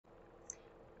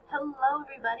Hello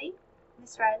everybody,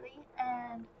 Miss Riley,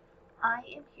 and I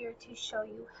am here to show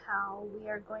you how we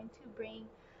are going to bring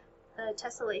the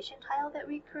tessellation tile that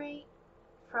we create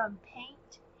from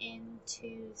Paint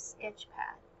into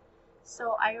Sketchpad.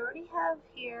 So I already have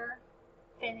here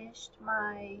finished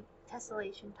my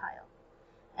tessellation tile,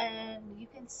 and you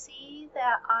can see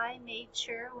that I made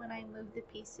sure when I moved the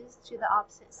pieces to the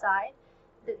opposite side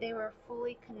that they were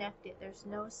fully connected. There's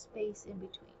no space in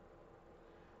between.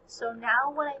 So now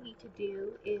what I need to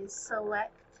do is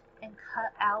select and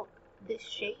cut out this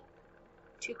shape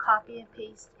to copy and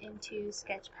paste into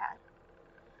Sketchpad.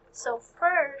 So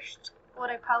first, what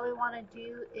I probably want to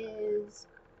do is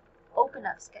open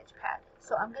up Sketchpad.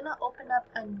 So I'm going to open up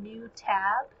a new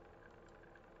tab.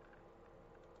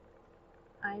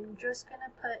 I'm just going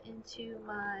to put into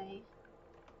my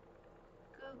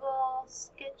Google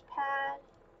Sketchpad.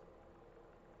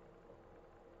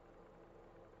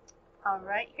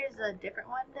 Alright, here's a different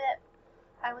one that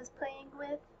I was playing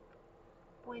with.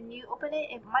 When you open it,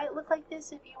 it might look like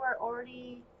this if you are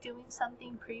already doing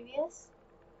something previous.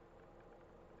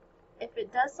 If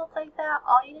it does look like that,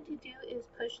 all you need to do is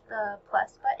push the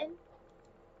plus button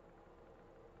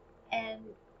and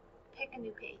pick a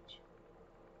new page.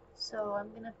 So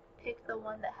I'm going to pick the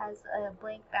one that has a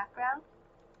blank background.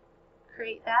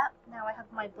 Create that. Now I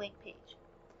have my blank page.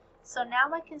 So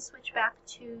now I can switch back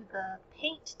to the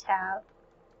Paint tab,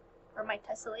 where my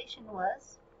tessellation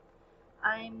was.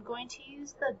 I'm going to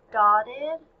use the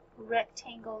dotted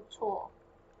rectangle tool.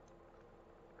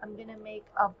 I'm going to make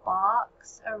a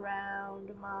box around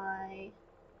my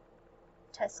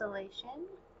tessellation.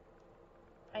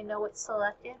 I know it's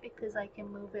selected because I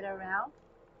can move it around.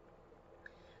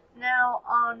 Now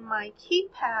on my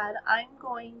keypad, I'm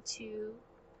going to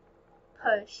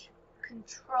push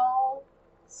Control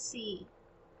C.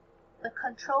 The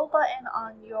control button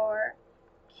on your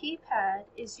keypad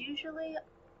is usually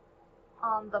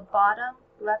on the bottom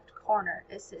left corner.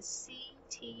 It says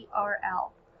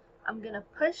CTRL. I'm going to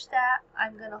push that,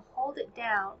 I'm going to hold it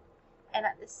down, and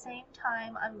at the same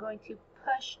time I'm going to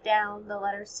push down the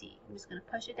letter C. I'm just going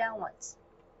to push it down once.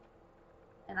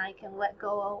 And I can let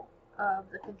go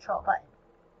of the control button.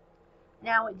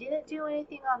 Now it didn't do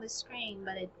anything on the screen,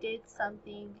 but it did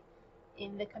something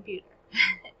in the computer.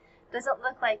 Doesn't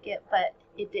look like it, but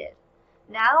it did.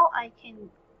 Now I can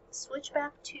switch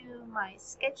back to my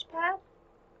Sketchpad.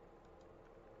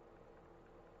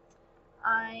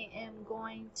 I am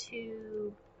going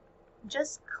to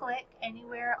just click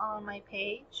anywhere on my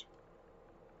page.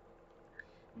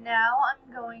 Now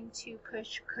I'm going to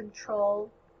push Control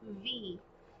V,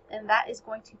 and that is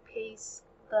going to paste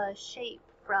the shape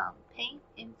from Paint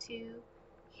into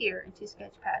here, into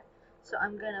Sketchpad. So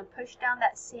I'm going to push down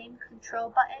that same control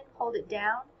button, hold it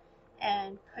down,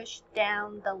 and push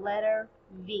down the letter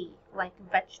V, like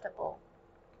vegetable.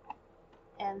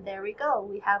 And there we go,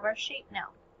 we have our shape now.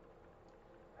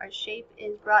 Our shape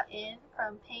is brought in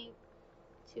from Paint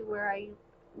to where I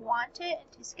want it,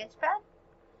 into Sketchpad.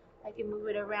 I can move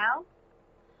it around.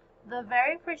 The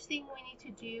very first thing we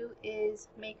need to do is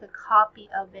make a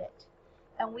copy of it.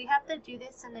 And we have to do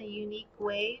this in a unique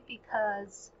way,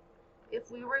 because if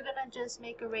we were going to just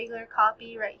make a regular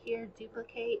copy right here,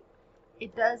 duplicate,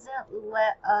 it doesn't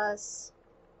let us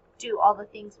do all the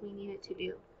things we need it to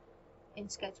do in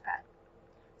Sketchpad.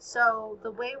 So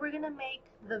the way we're going to make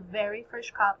the very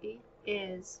first copy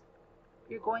is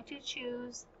you're going to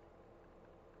choose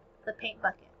the paint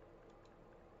bucket.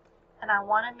 And I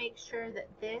want to make sure that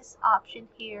this option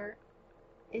here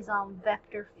is on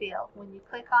vector fill. When you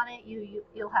click on it,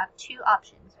 you'll have two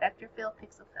options, vector fill,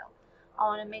 pixel fill. I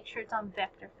want to make sure it's on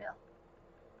vector fill.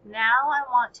 Now I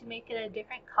want to make it a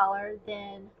different color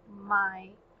than my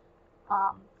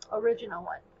original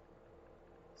one.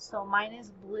 So mine is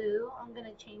blue. I'm going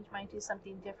to change mine to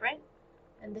something different.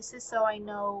 And this is so I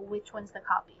know which one's the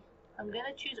copy. I'm going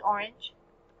to choose orange.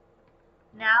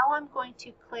 Now I'm going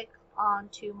to click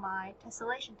onto my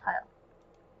tessellation tile.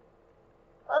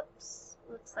 Oops,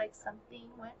 looks like something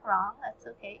went wrong. That's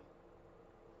okay.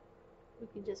 We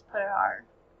can just put our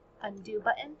undo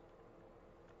button.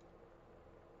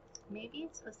 Maybe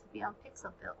it's supposed to be on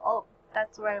pixel fill. Oh,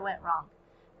 that's where I went wrong.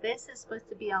 This is supposed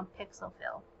to be on pixel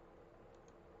fill.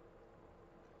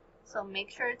 So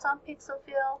make sure it's on pixel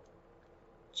fill.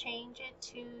 Change it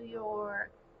to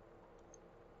your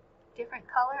different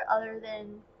color other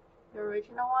than the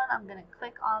original one. I'm going to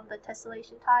click on the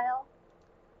tessellation tile.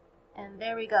 And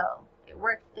there we go. It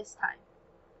worked this time.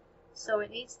 So it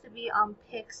needs to be on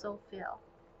pixel fill.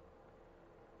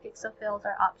 Pixel fill is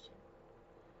our option.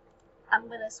 I'm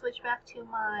going to switch back to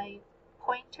my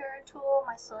pointer tool,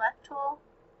 my select tool,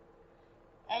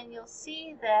 and you'll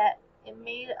see that it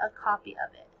made a copy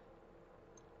of it.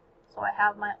 So I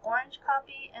have my orange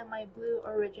copy and my blue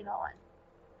original one.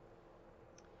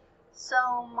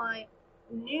 So my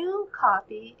new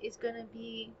copy is going to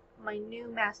be my new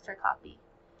master copy.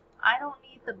 I don't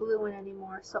need the blue one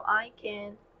anymore, so I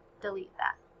can delete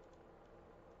that.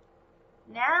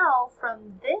 Now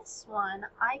from this one,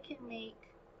 I can make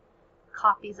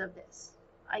copies of this.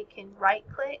 I can right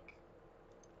click,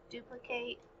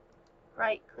 duplicate,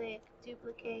 right click,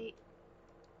 duplicate,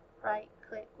 right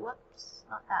click, whoops,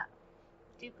 not that,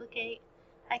 duplicate.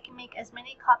 I can make as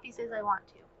many copies as I want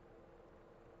to.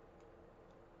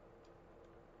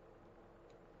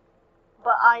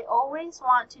 But I always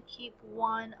want to keep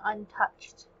one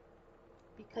untouched,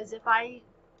 because if I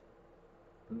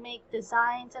make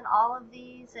designs and all of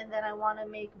these and then I want to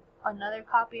make another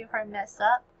copy if I mess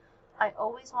up, I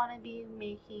always want to be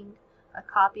making a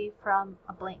copy from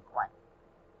a blank one.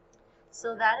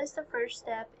 So that is the first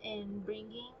step in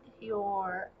bringing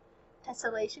your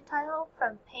tessellation tile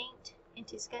from Paint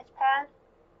into Sketchpad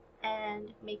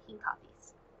and making copies.